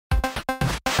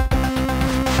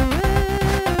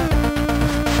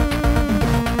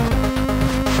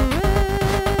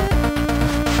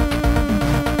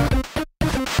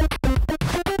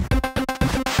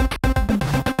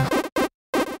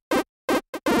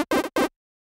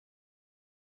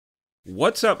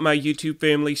What's up, my YouTube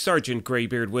family? Sergeant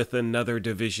Graybeard with another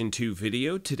Division 2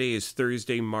 video. Today is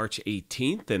Thursday, March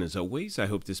 18th, and as always, I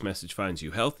hope this message finds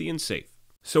you healthy and safe.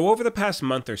 So over the past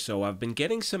month or so, I've been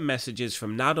getting some messages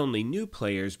from not only new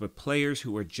players, but players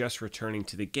who are just returning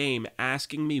to the game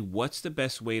asking me what's the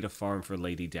best way to farm for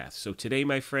Lady Death. So today,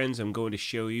 my friends, I'm going to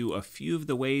show you a few of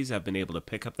the ways I've been able to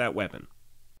pick up that weapon.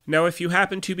 Now, if you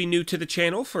happen to be new to the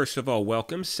channel, first of all,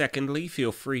 welcome. Secondly,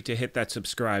 feel free to hit that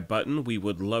subscribe button. We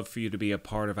would love for you to be a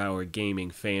part of our gaming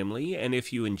family. And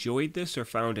if you enjoyed this or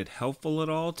found it helpful at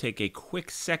all, take a quick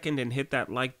second and hit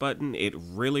that like button. It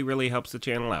really helps the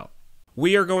channel out.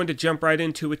 We are going to jump right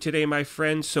into it today, my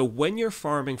friends. So when you're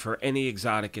farming for any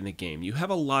exotic in the game, you have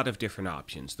a lot of different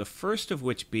options. The first of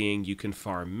which being you can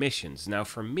farm missions. Now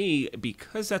for me,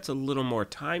 because that's a little more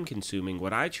time consuming,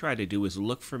 what I try to do is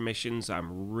look for missions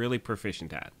I'm really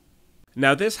proficient at.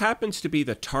 Now this happens to be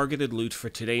the targeted loot for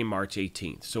today, March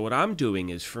 18th. So what I'm doing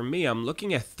is, for me, I'm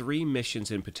looking at 3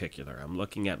 missions in particular. I'm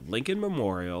looking at Lincoln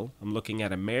Memorial, I'm looking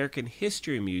at American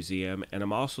History Museum, and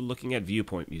I'm also looking at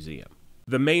Viewpoint Museum.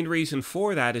 The main reason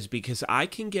for that is because I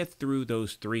can get through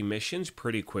those 3 missions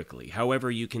pretty quickly.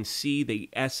 However, you can see the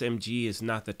SMG is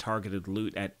not the targeted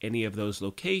loot at any of those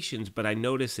locations, but I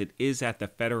notice it is at the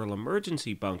Federal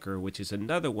Emergency Bunker, which is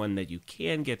another one that you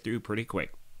can get through pretty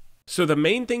quick. So the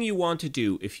main thing you want to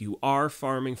do if you are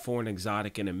farming for an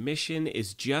exotic in a mission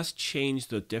is just change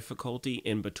the difficulty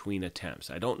in between attempts.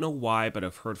 I don't know why, but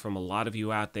I've heard from a lot of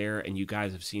you out there, and you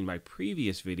guys have seen my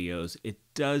previous videos, it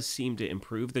does seem to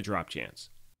improve the drop chance.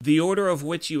 The order of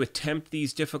which you attempt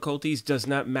these difficulties does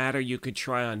not matter. You could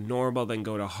try on normal, then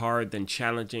go to hard, then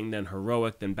challenging, then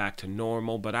heroic, then back to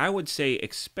normal, but I would say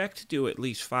expect to do at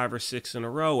least 5 or 6 in a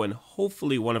row, and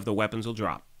hopefully one of the weapons will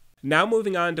drop. Now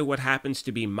moving on to what happens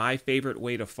to be my favorite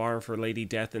way to farm for Lady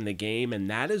Death in the game, and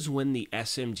that is when the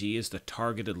SMG is the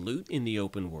targeted loot in the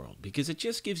open world, because it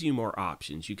just gives you more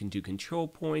options. You can do control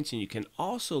points, and you can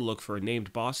also look for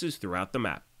named bosses throughout the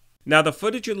map. Now the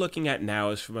footage you're looking at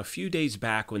now is from a few days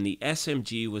back when the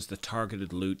SMG was the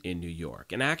targeted loot in New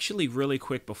York. And actually, really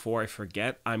quick before I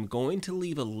forget, I'm going to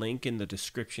leave a link in the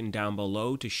description down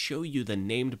below to show you the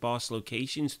named boss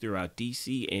locations throughout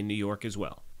DC and New York as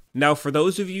well. Now, for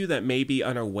those of you that may be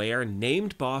unaware,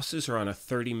 named bosses are on a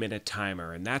 30-minute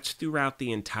timer, and that's throughout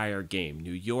the entire game.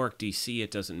 New York, DC,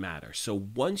 it doesn't matter. So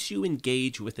once you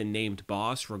engage with a named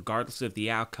boss, regardless of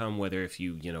the outcome, whether if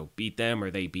you beat them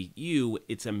or they beat you,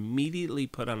 it's immediately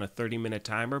put on a 30-minute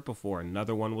timer before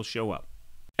another one will show up.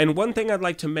 And one thing I'd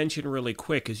like to mention really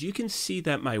quick is you can see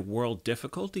that my world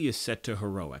difficulty is set to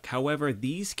heroic. However,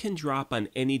 these can drop on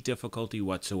any difficulty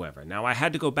whatsoever. Now, I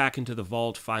had to go back into the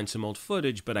vault, find some old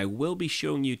footage, but I will be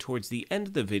showing you towards the end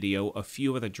of the video a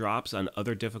few of the drops on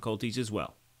other difficulties as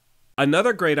well.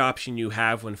 Another great option you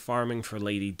have when farming for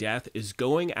Lady Death is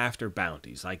going after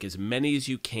bounties, like as many as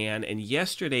you can, and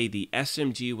yesterday the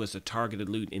SMG was a targeted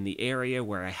loot in the area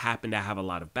where I happened to have a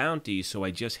lot of bounties, so I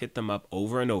just hit them up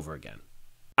over and over again.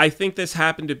 I think this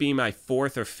happened to be my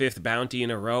 4th or 5th bounty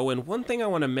in a row, and one thing I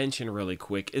want to mention really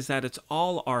quick is that it's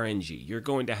all RNG. You're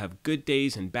going to have good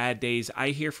days and bad days. I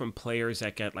hear from players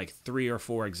that get like 3 or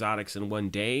 4 exotics in one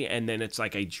day, and then it's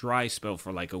like a dry spell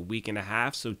for like a week and a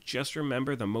half, so just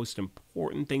remember the most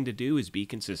important thing to do is be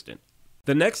consistent.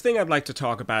 The next thing I'd like to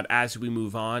talk about as we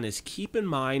move on is keep in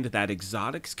mind that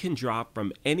exotics can drop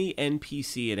from any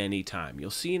NPC at any time.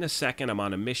 You'll see in a second I'm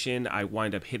on a mission, I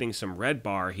wind up hitting some red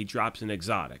bar, he drops an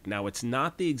exotic. Now it's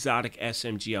not the exotic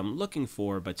SMG I'm looking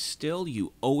for, but still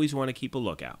you always want to keep a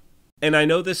lookout. And I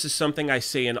know this is something I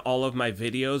say in all of my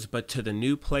videos, but to the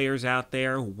new players out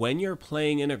there, when you're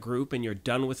playing in a group and you're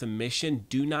done with a mission,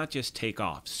 do not just take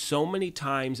off. So many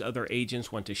times other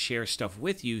agents want to share stuff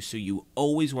with you, so you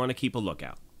always want to keep a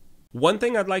lookout. One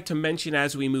thing I'd like to mention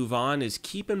as we move on is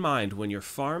keep in mind when you're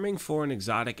farming for an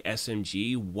exotic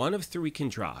SMG, one of 3 can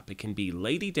drop. It can be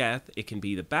Lady Death, it can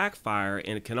be the Backfire,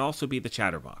 and it can also be the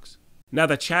Chatterbox. Now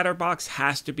the Chatterbox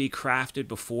has to be crafted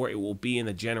before it will be in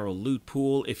the general loot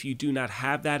pool. If you do not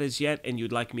have that as yet and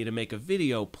you'd like me to make a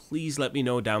video, please let me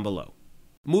know down below.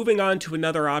 Moving on to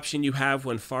another option you have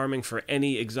when farming for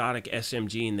any exotic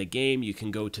SMG in the game, you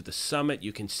can go to the summit,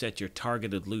 you can set your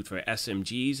targeted loot for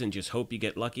SMGs and just hope you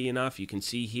get lucky enough. You can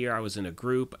see here I was in a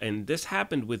group, and this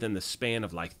happened within the span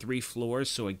of like 3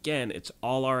 floors, so again, it's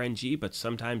all RNG, but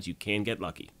sometimes you can get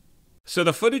lucky. So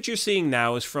the footage you're seeing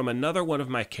now is from another one of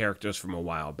my characters from a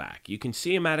while back. You can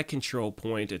see him at a control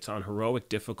point, it's on heroic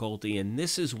difficulty, and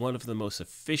this is one of the most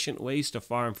efficient ways to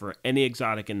farm for any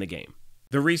exotic in the game.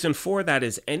 The reason for that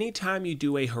is anytime you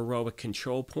do a heroic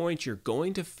control point, you're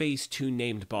going to face 2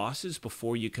 named bosses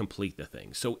before you complete the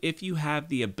thing. So if you have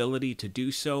the ability to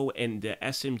do so and the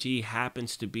SMG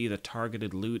happens to be the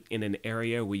targeted loot in an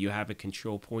area where you have a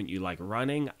control point you like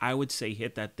running, I would say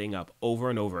hit that thing up over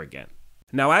and over again.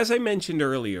 Now, as I mentioned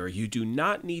earlier, you do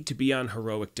not need to be on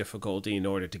heroic difficulty in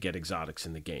order to get exotics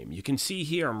in the game. You can see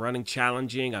here I'm running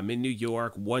challenging, I'm in New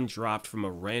York, 1 dropped from a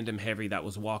random heavy that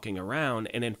was walking around,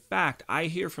 and in fact, I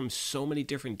hear from so many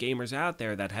different gamers out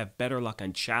there that have better luck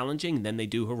on challenging than they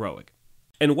do heroic.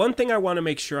 And one thing I want to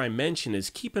make sure I mention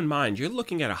is keep in mind, you're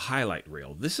looking at a highlight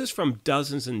reel. This is from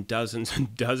dozens and dozens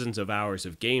and dozens of hours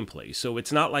of gameplay, so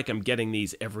it's not like I'm getting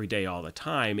these every day all the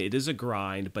time. It is a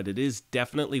grind, but it is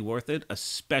definitely worth it,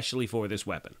 especially for this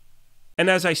weapon. And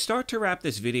as I start to wrap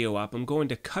this video up, I'm going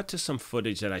to cut to some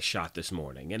footage that I shot this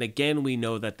morning. And again, we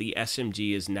know that the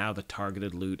SMG is now the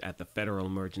targeted loot at the Federal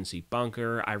Emergency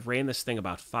Bunker. I ran this thing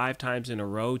about 5 times in a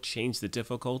row, changed the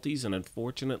difficulties, and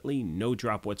unfortunately, no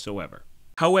drop whatsoever.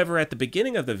 However, at the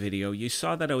beginning of the video, you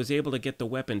saw that I was able to get the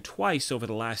weapon twice over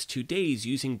the last 2 days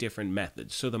using different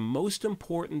methods. So the most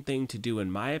important thing to do,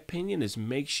 in my opinion, is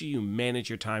make sure you manage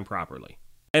your time properly.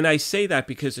 And I say that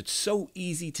because it's so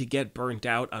easy to get burnt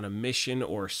out on a mission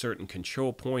or a certain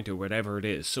control point or whatever it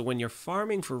is. So when you're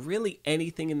farming for really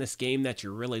anything in this game that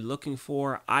you're really looking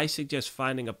for, I suggest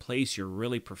finding a place you're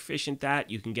really proficient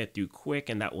at, you can get through quick,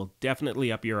 and that will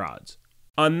definitely up your odds.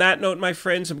 On that note, my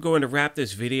friends, I'm going to wrap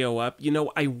this video up. You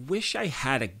know, I wish I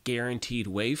had a guaranteed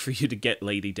way for you to get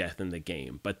Lady Death in the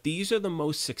game, but these are the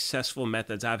most successful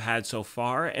methods I've had so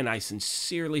far, and I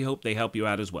sincerely hope they help you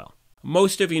out as well.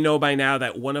 Most of you know by now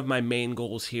that one of my main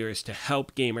goals here is to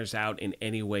help gamers out in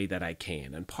any way that I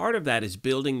can, and part of that is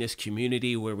building this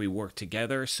community where we work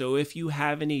together. So if you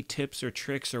have any tips or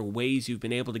tricks or ways you've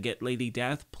been able to get Lady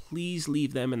Death, please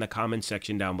leave them in the comment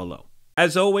section down below.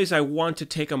 As always, I want to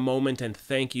take a moment and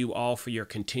thank you all for your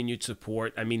continued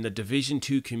support. I mean, the Division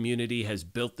 2 community has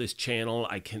built this channel.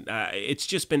 It's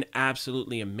just been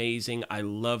absolutely amazing. I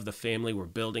love the family we're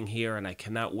building here, and I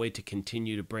cannot wait to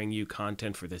continue to bring you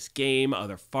content for this game,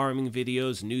 other farming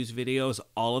videos, news videos,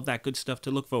 all of that good stuff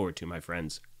to look forward to, my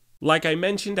friends. Like I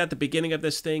mentioned at the beginning of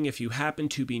this thing, if you happen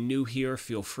to be new here,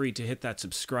 feel free to hit that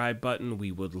subscribe button.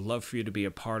 We would love for you to be a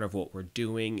part of what we're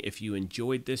doing. If you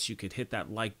enjoyed this, you could hit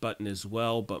that like button as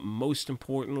well. But most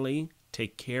importantly,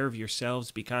 take care of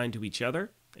yourselves, be kind to each other,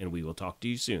 and we will talk to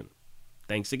you soon.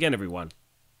 Thanks again, everyone.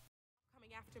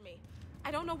 Coming after me.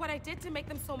 I don't know what I did to make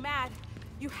them so mad.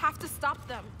 You have to stop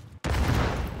them.